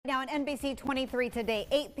Now on NBC 23 today,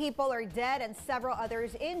 8 people are dead and several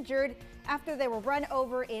others injured after they were run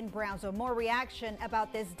over in Brownsville. More reaction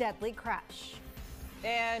about this deadly crash.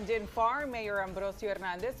 And in FAR, Mayor Ambrosio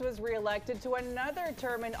Hernandez was reelected to another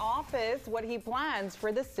term in office. What he plans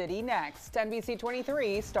for the city next. NBC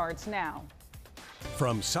 23 starts now.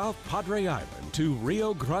 From South Padre Island to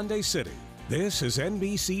Rio Grande City, this is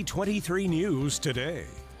NBC 23 News Today.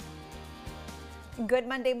 Good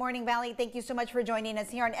Monday morning, Valley. Thank you so much for joining us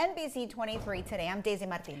here on NBC 23 today. I'm Daisy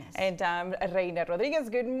Martinez. And I'm Reina Rodriguez.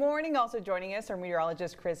 Good morning. Also joining us, our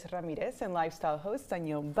meteorologist Chris Ramirez and lifestyle host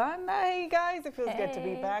Danielle Banda. Hey guys, it feels good to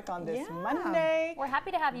be back on this Monday. We're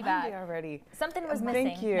happy to have you back. Already. Something was missing.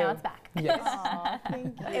 Thank you. Now it's back. Yes. Aww,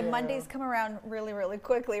 thank you. And Mondays come around really, really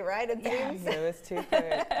quickly, right? It seems. It was too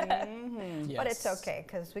quick. Yes. But it's okay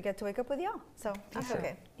because we get to wake up with y'all. So that's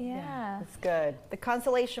okay. Yeah. It's good. The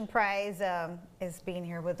consolation prize is being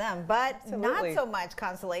here with them, but not so much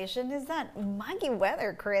consolation is that muggy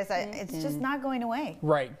weather, Chris. It's just not going away.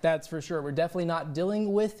 Right, that's for sure. We're definitely not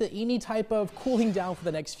dealing with any type of cooling down for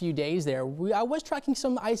the next few days there. I was tracking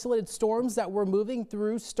some isolated storms that were moving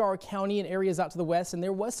through Starr County and areas out to the west, and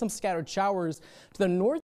there was some scattered showers to the north.